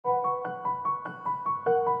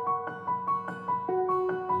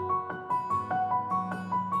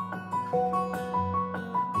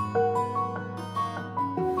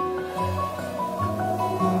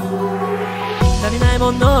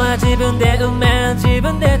ものは自分で埋め、自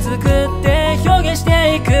分で作って表現し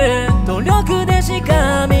ていく。努力でし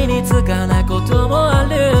か身に付かないこともあ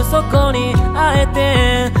る。そこにあえ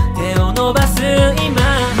て手を伸ばす今。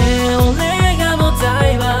ねえ俺が持つ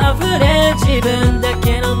愛は溢れ、自分だ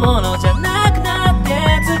けのものじゃなくなって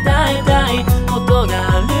伝えたいこと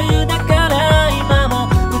がある。だから今も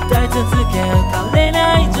歌い続ける枯れ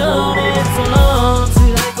ない情熱を。辛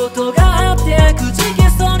いことがあってくじけ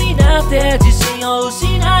そうになって自信を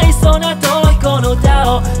失いそうな時、この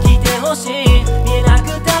歌を聞いてほしい。見えな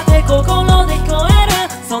くたって心で聞こえる。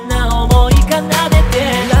そんな思い奏でて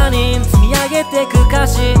ラニン積み上げてく歌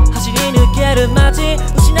詞、走り抜ける街。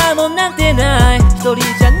失うもんなんてない。一人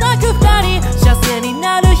じゃなく二人、幸せに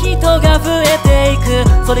なる人が増えてい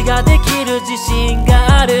く。それができる自信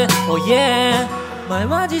がある。Oh yeah、前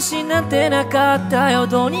は自信なんてなかったよ。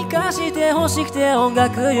どうにかして欲しくて、音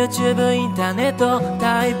楽 YouTube インターネット、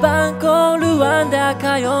タイバンコルワンダ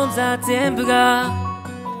カヨンザ、全部が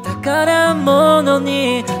宝物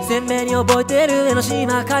に。鮮明に覚えてる江ノ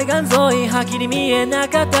島海岸沿い、はっきり見えな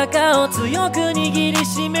かった顔強く握り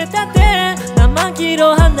しめた手。何万キ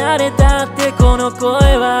ロ離れたってこの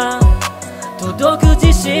声は届く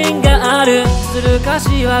自信がある。する歌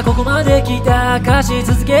詞はここまで来た証。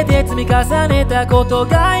続けて積み重ねたこと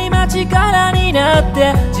が今力になっ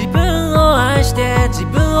て、自分を愛して自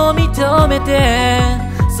分を認めて、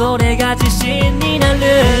それが自信になる。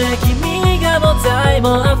君が持つ愛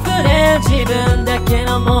も溢れ、自分だけ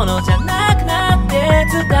のものじゃなくなって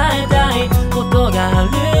伝えたいことがあ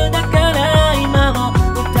る。だから今も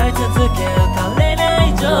歌い続ける枯れな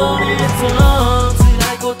い情熱を。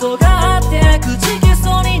辛いことがあってくじけ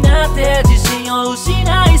そうになって自信を失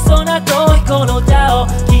いそうな時、この歌を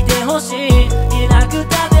聞いてほしい。見えなく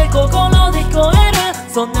たって心で聞こえ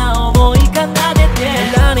る。そんな思い奏でて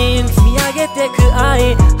ラニン積み上げてく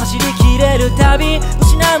愛、走りきれる旅。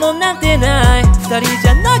失うもんなんてない。二人じ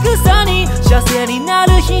ゃなく三人、幸せにな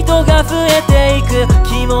る人が増えていく。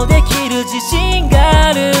気もできる自信が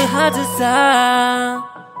あるはず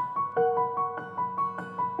さ。